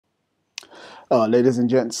Ladies and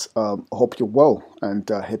gents, hope you're well and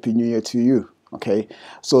happy new year to you. Okay,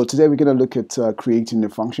 so today we're going to look at creating a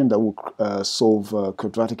function that will solve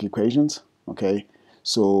quadratic equations. Okay,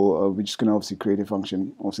 so we're just going to obviously create a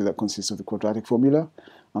function obviously that consists of the quadratic formula.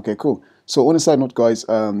 Okay, cool. So on a side note, guys,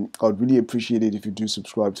 I'd really appreciate it if you do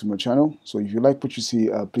subscribe to my channel. So if you like what you see,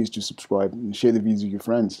 please do subscribe and share the videos with your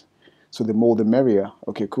friends. So the more the merrier.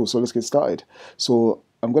 Okay, cool. So let's get started. So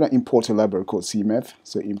I'm going to import a library called cmath.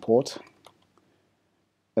 So import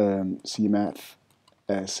cmath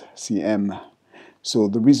as cm. So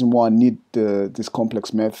the reason why I need this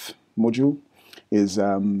complex math module is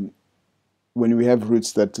when we have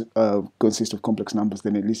roots that consist of complex numbers,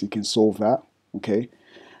 then at least you can solve that. Okay,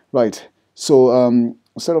 right. So I'll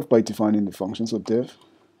start off by defining the functions of div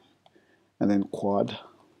and then quad.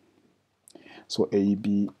 So a,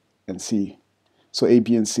 b, and c. So a,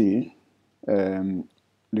 b, and c,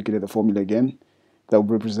 looking at the formula again, that will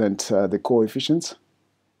represent the coefficients,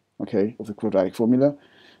 okay, of the quadratic formula.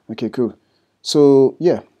 Okay, cool. So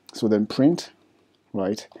yeah, so then print,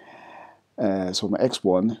 right? So my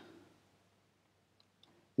x1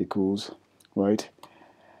 equals, right?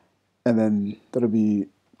 And then that'll be,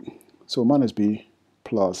 so minus b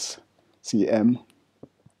plus cm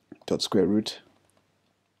dot square root,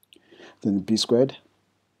 then b squared,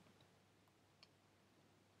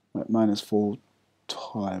 right, minus 4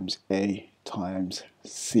 times a times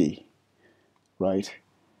c, right?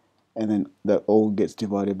 And then that all gets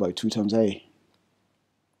divided by 2 times a,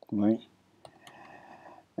 right?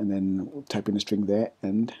 And then we'll type in a string there,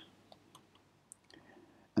 and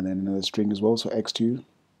then another string as well, so x2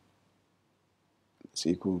 is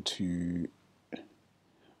equal to,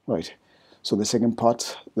 right, so the second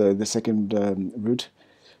part, the second root,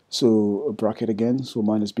 so a bracket again, so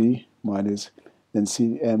minus b minus then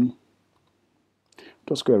cm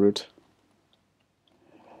dot square root,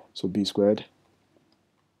 so b squared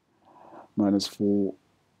minus 4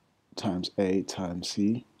 times a times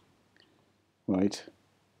c, right?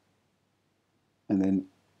 And then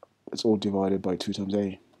it's all divided by 2 times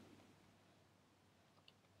a.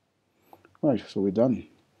 Right, so we're done.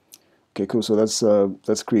 Okay, cool. So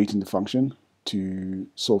that's creating the function to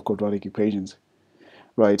solve quadratic equations.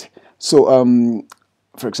 Right. So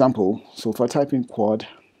for example, so if I type in quad,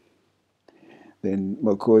 then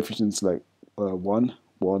my coefficients like 1,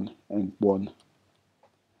 1, and 1.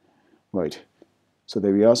 Right. So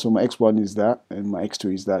there we are. So my x1 is that, and my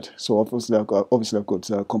x2 is that. So obviously I've got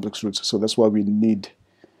complex roots. So that's why we need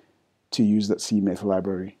to use that cmath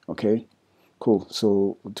library. Okay. Cool.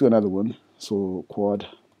 So we'll do another one. So quad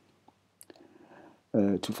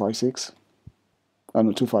 256.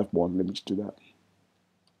 No, 251. Let me just do that.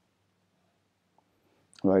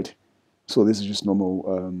 Right. So this is just normal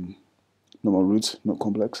normal roots, not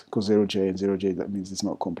complex, because 0j and 0j, that means it's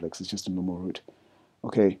not complex, it's just a normal root.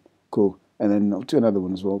 Okay, cool. And then I'll do another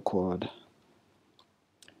one as well, quad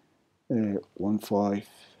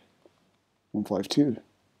 152.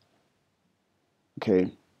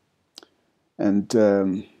 Okay, and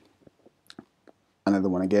another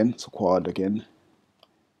one again, so quad again,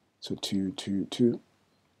 so 2, 2, 2.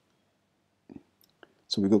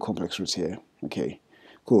 So we got complex roots here. Okay,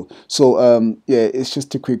 cool. So yeah, it's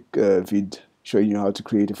just a quick vid showing you how to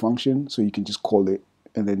create a function, so you can just call it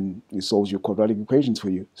and then it solves your quadratic equations for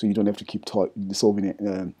you, so you don't have to keep solving it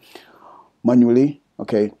manually.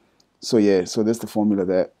 Okay, so yeah, so there's the formula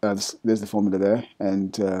there. There's the formula there,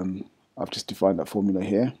 and I've just defined that formula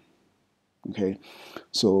here. Okay,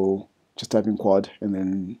 so just type in quad and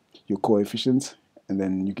then your coefficients, and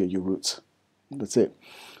then you get your roots. That's it.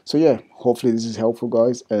 So yeah, hopefully this is helpful,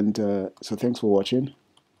 guys, and so thanks for watching,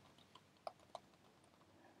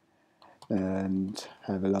 and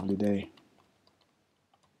have a lovely day.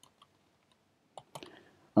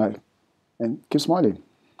 All right, and keep smiling.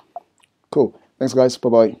 Cool. Thanks, guys. Bye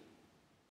bye.